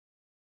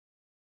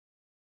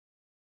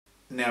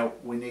Now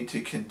we need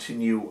to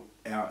continue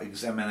our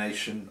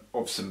examination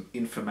of some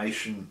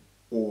information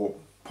or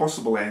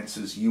possible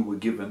answers you were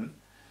given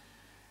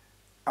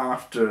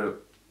after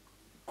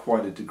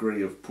quite a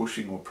degree of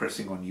pushing or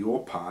pressing on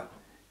your part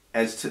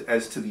as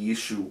to the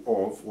issue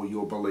of, or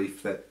your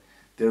belief that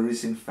there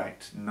is in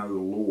fact no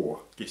law.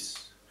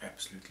 Yes,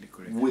 absolutely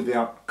correct.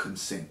 Without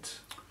consent.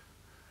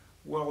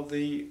 Well,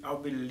 our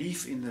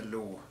belief in the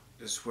law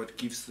is what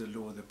gives the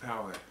law the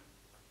power.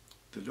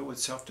 The law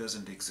itself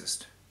doesn't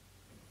exist.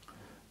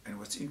 And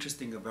what's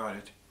interesting about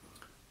it,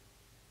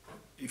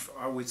 if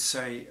I would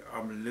say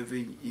I'm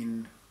living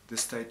in the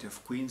state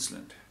of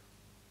Queensland,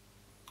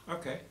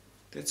 okay,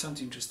 that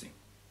sounds interesting.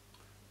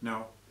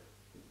 Now,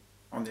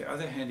 on the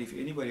other hand, if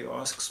anybody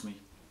asks me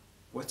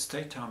what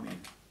state I'm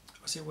in,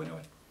 I say, well, you know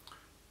what,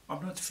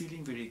 I'm not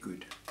feeling very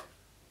good.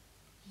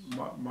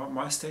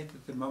 My state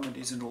at the moment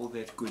isn't all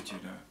that good, you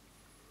know.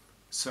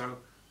 So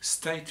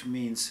state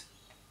means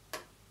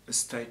a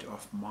state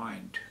of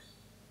mind.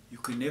 You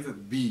can never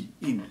be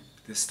in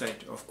the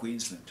state of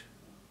Queensland.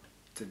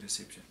 It's a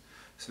deception.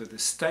 So the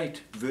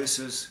state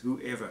versus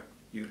whoever,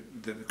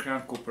 the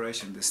Crown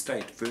Corporation, the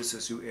state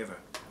versus whoever,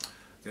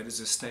 that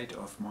is a state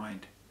of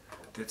mind.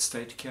 That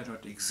state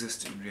cannot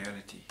exist in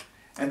reality.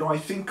 And I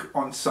think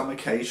on some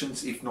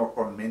occasions, if not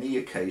on many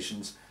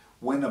occasions,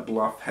 when a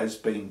bluff has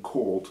been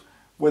called,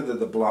 whether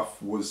the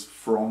bluff was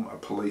from a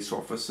police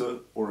officer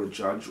or a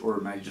judge or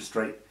a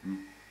magistrate,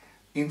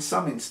 in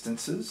some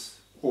instances,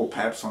 or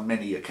perhaps on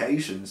many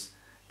occasions,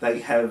 they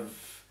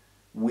have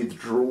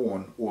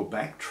withdrawn or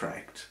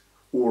backtracked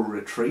or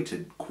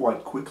retreated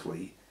quite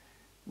quickly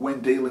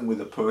when dealing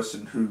with a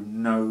person who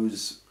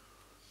knows.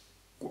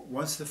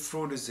 Once the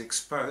fraud is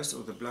exposed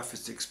or the bluff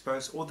is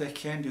exposed, all they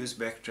can do is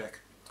backtrack.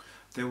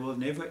 They will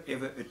never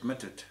ever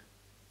admit it.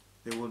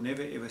 They will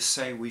never ever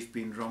say we've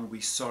been wrong,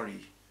 we're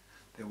sorry.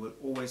 They will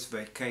always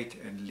vacate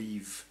and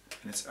leave,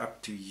 and it's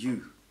up to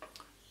you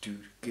to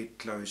get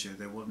closure.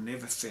 They will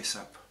never fess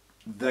up.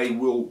 They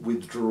will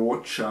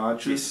withdraw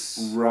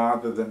charges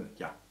rather than...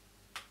 Yeah,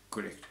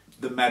 correct.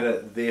 The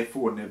matter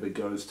therefore never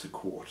goes to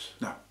court.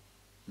 No,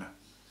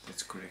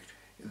 that's correct.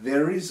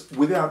 There is,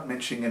 without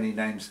mentioning any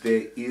names,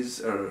 there is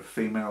a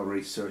female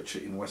researcher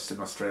in Western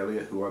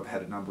Australia who I've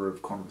had a number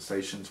of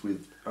conversations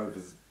with over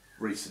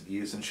recent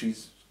years, and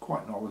she's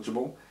quite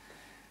knowledgeable.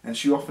 And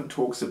she often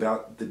talks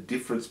about the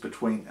difference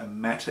between a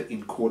matter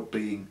in court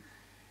being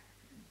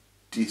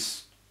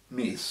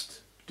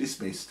dismissed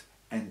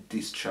and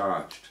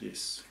discharged.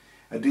 Yes.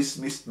 A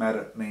dismissed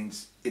matter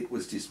means it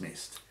was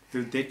dismissed.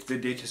 The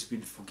debt has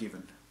been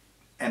forgiven.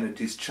 And a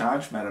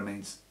discharged matter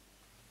means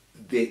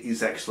there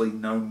is actually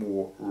no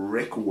more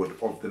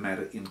record of the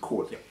matter in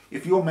court. Yep.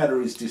 If your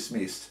matter is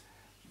dismissed,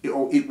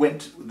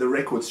 the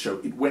records show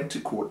it went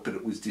to court but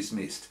it was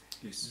dismissed.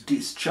 Yes.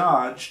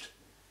 Discharged,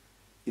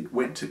 it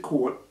went to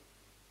court,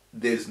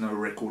 there's no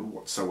record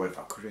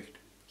whatsoever. Correct.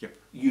 Yep.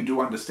 You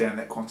do understand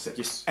that concept?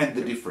 Yes. And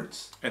the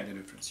difference? And the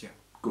difference, yeah.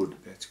 Good.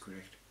 That's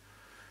correct.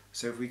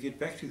 So if we get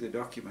back to the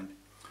document,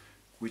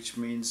 which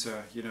means,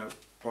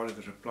 part of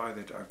the reply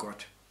that I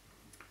got,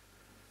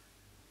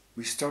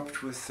 we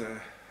stopped with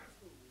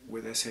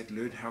where they said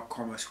learn how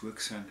commerce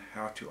works and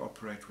how to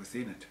operate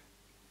within it.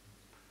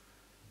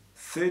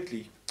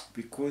 Thirdly,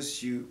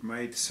 because you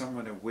made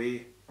someone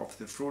aware of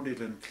the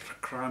fraudulent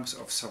crimes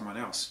of someone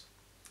else,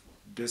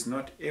 does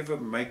not ever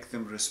make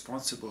them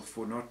responsible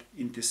for not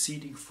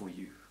interceding for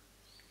you.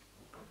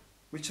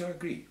 Which I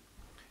agree.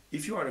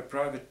 If you are a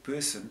private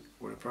person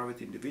or a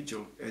private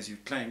individual, as you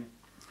claim,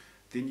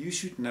 then you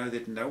should know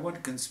that no one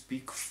can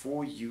speak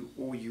for you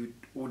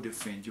or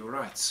defend your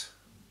rights.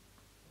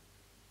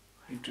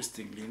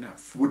 Interestingly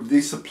enough. Would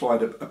this apply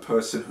to a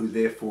person who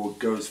therefore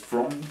goes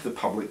from the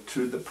public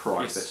to the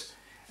private, yes,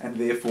 and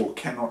therefore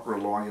cannot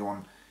rely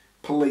on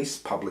police,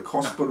 public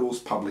hospitals,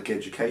 public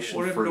education,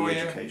 or free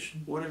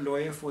education? Or a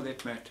lawyer for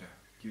that matter.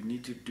 You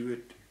need to do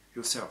it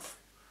yourself.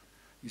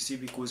 You see,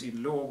 because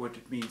in law what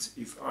it means,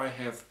 if I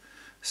have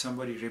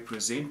somebody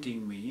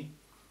representing me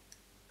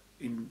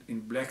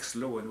in Black's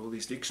law and all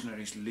these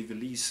dictionaries,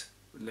 legalese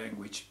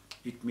language,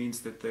 it means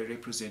that they're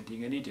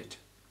representing an idiot.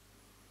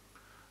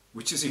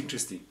 Which is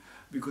interesting,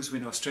 because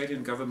when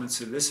Australian government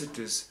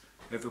solicitors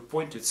have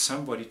appointed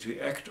somebody to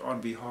act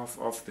on behalf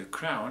of the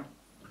Crown,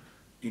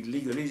 in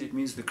legalese it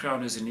means the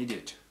Crown is an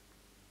idiot,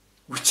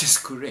 which is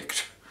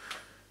correct,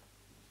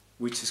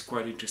 which is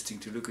quite interesting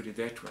to look at it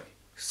that way.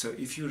 So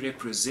if you're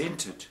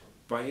represented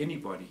by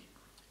anybody,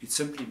 it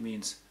simply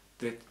means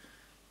that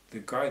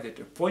the guy that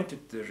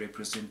appointed the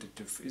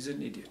representative is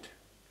an idiot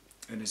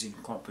and is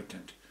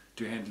incompetent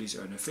to handle his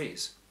own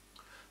affairs.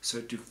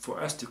 So for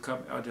us to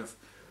come out of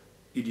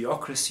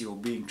idiocracy or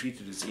being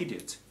treated as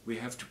idiots, we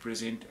have to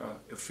present our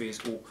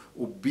affairs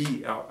or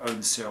be our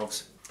own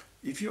selves.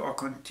 If you are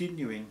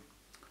continuing,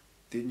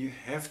 then you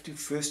have to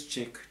first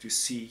check to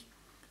see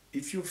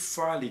if your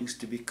filings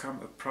to become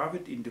a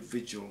private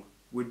individual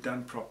were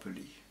done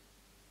properly.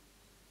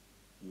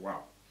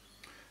 Wow.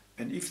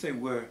 And if they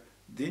were,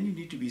 then you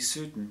need to be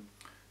certain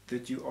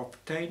that you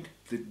obtained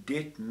the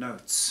debt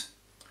notes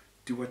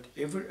to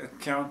whatever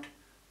account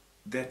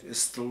that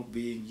is still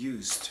being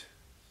used.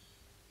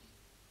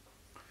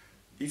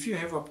 If you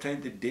have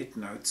obtained the debt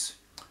notes,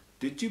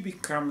 did you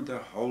become the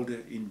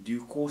holder in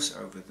due course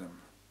over them?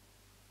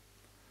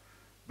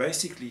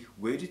 Basically,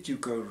 where did you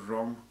go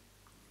wrong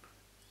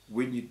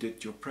when you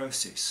did your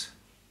process?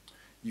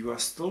 You are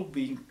still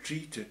being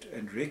treated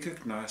and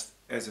recognized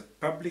as a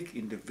public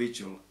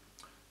individual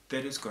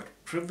that has got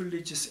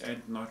privileges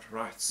and not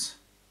rights.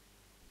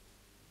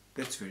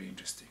 That's very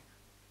interesting.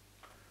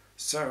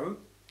 So,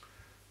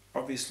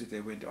 obviously they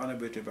went on a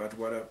bit about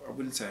what I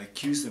wouldn't say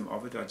accused them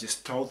of it, I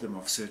just told them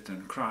of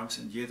certain crimes,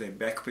 and yeah, they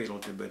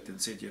backpedaled a bit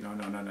and said,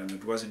 no,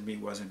 it wasn't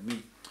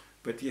me.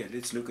 But yeah,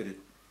 let's look at it.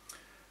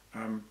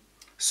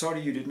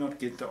 Sorry you did not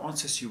get the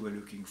answers you were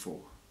looking for.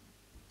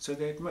 So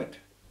they admit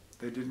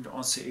they didn't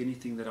answer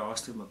anything that I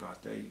asked them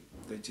about. They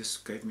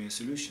just gave me a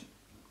solution.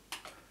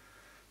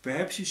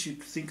 Perhaps you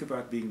should think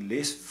about being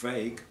less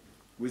vague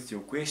with your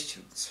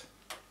questions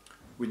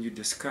when you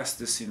discuss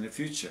this in the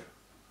future.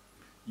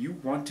 You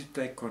want to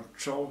take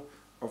control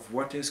of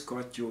what has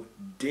got your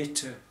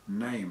debtor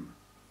name,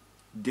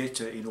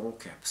 debtor in all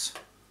caps,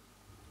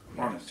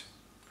 on it.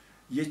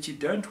 Yet you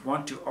don't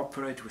want to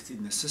operate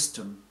within the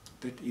system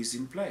that is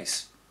in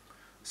place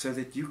so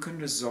that you can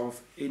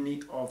resolve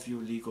any of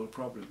your legal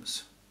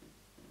problems.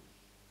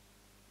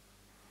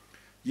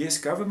 Yes,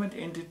 government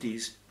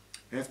entities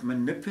have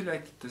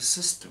manipulated the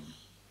system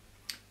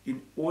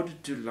in order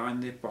to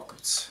line their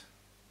pockets.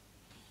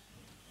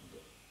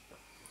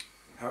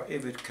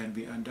 However, it can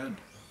be undone.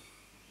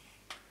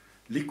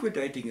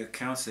 Liquidating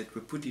accounts that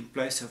were put in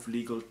place of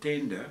legal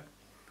tender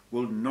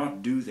will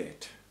not do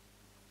that.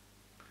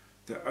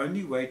 The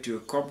only way to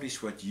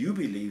accomplish what you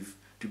believe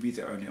to be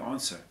the only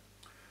answer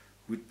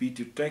would be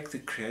to take the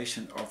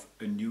creation of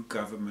a new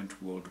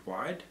government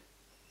worldwide,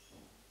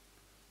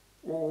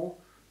 or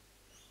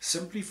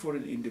simply for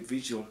an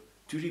individual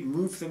to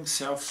remove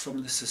themselves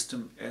from the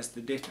system as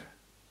the debtor.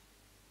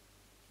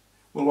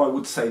 Well, I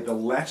would say the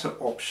latter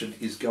option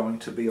is going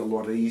to be a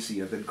lot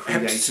easier than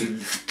creating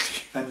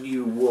a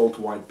new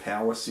worldwide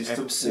power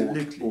system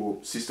or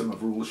system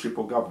of rulership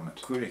or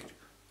government. Correct.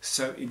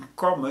 So in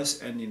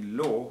commerce and in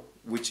law,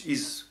 which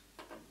is,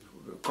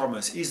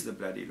 commerce is the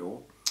bloody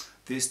law,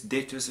 there's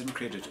debtors and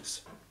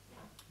creditors.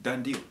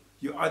 Done deal.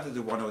 You're either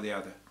the one or the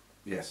other.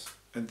 Yes.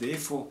 And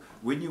therefore,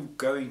 when you're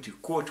going to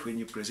court, when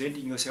you're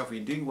presenting yourself, when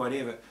you're doing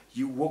whatever,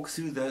 you walk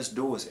through those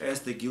doors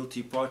as the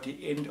guilty party.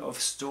 End of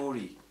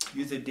story.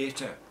 You're the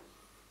debtor.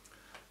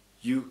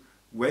 You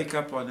wake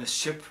up on a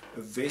ship,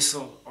 a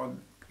vessel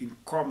in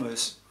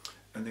commerce,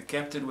 and the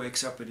captain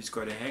wakes up and he's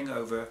got a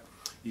hangover.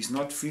 He's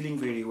not feeling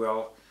very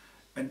well.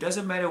 And it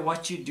doesn't matter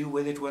what you do,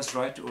 whether it was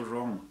right or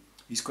wrong.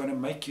 He's going to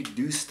make you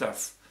do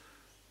stuff.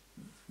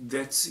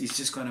 He's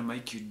just going to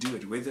make you do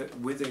it.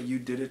 Whether you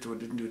did it or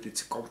didn't do it,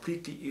 it's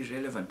completely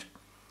irrelevant.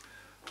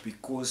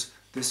 Because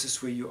this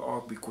is where you are,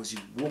 because you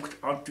walked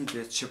onto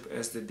that ship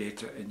as the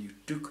debtor and you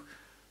took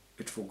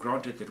it for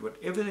granted that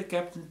whatever the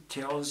captain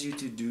tells you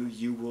to do,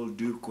 you will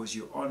do because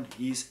you're on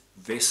his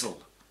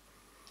vessel.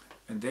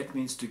 And that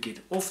means to get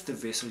off the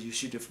vessel, you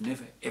should have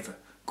never ever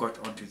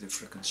got onto the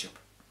frickin' ship.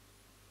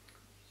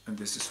 And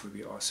this is where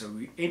we are. So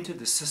we enter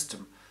the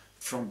system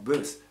from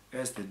birth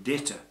as the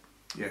debtor.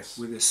 Yes.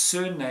 With the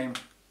surname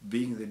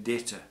being the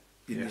debtor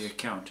in Yes. the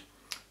account,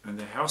 and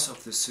the house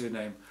of the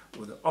surname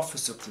or the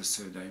office of the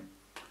surname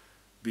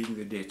being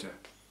the debtor.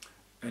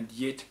 And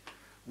yet,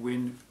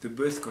 when the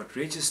birth got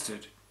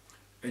registered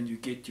and you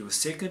get your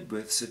second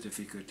birth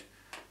certificate,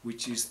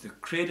 which is the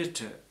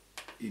creditor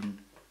in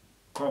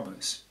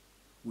commerce,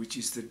 which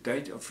is the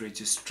date of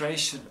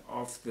registration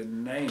of the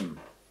name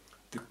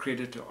the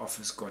creditor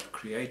office got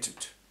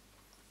created,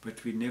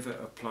 but we never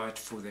applied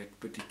for that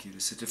particular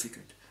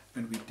certificate.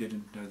 And we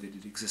didn't know that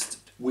it existed.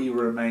 We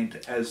remained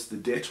as the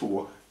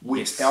debtor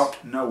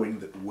without knowing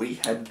that we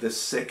had the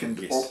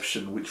second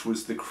option, which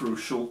was the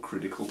crucial,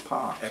 critical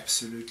part.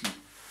 Absolutely.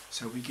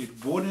 So we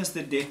get born as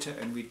the debtor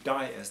and we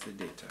die as the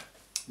debtor.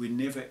 We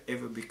never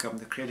ever become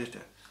the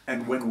creditor.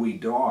 And when we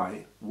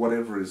die,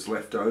 whatever is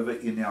left over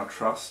in our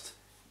trust,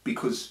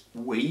 because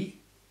we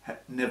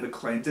never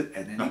claimed it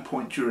at any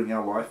point during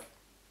our life,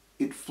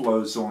 it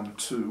flows on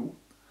to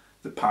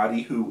the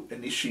party who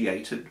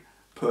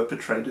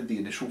perpetrated the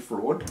initial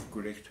fraud.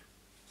 Correct.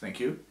 Thank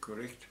you.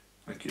 Correct.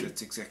 Thank you.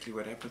 That's exactly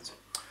what happens.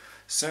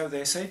 So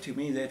they say to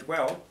me that,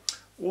 well,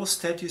 all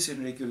statutes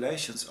and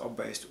regulations are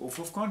based off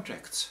of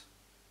contracts.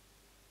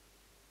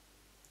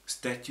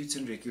 Statutes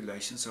and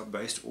regulations are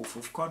based off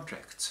of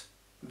contracts.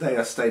 They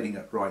are stating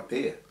it right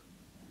there.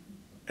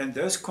 And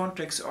those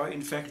contracts are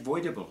in fact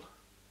voidable.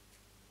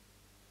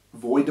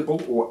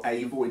 Voidable or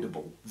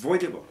avoidable?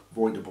 Voidable.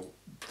 Voidable.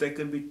 They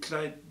can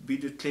be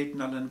declared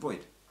null and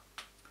void.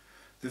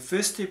 The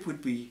first step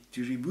would be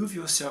to remove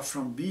yourself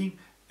from being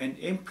an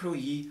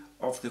employee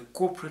of the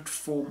corporate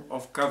form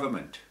of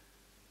government.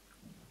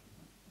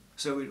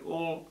 So we're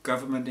all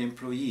government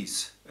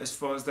employees as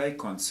far as they're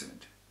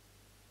concerned.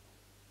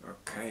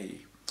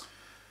 Okay.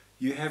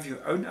 You have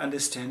your own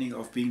understanding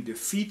of being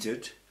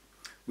defeated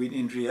when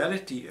in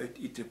reality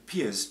it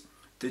appears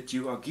that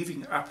you are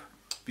giving up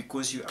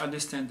because you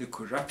understand the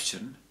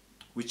corruption,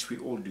 which we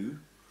all do,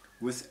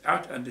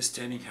 without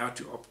understanding how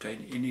to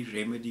obtain any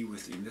remedy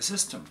within the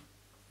system.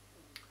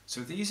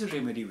 So there is a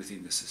remedy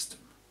within the system.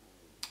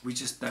 We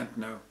just don't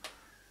know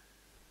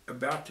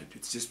about it.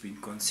 It's just been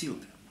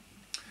concealed.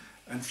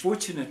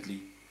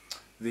 Unfortunately,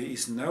 there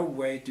is no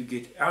way to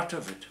get out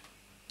of it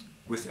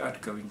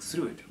without going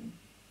through it.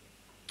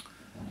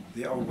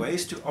 There are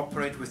ways to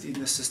operate within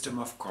the system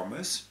of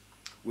commerce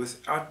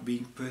without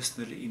being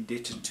personally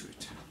indebted to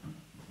it.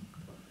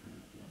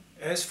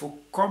 As for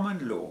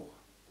common law,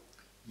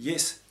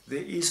 yes,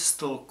 there is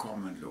still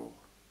common law.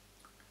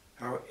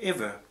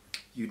 However,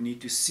 you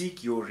need to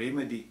seek your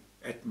remedy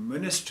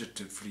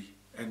administratively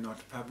and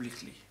not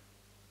publicly.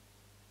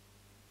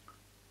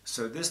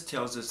 So this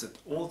tells us that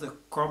all the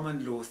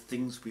common law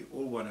things we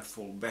all want to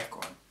fall back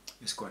on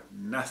has got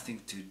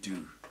nothing to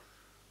do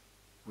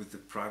with the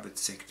private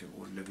sector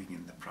or living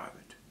in the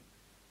private.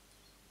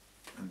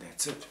 And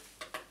that's it.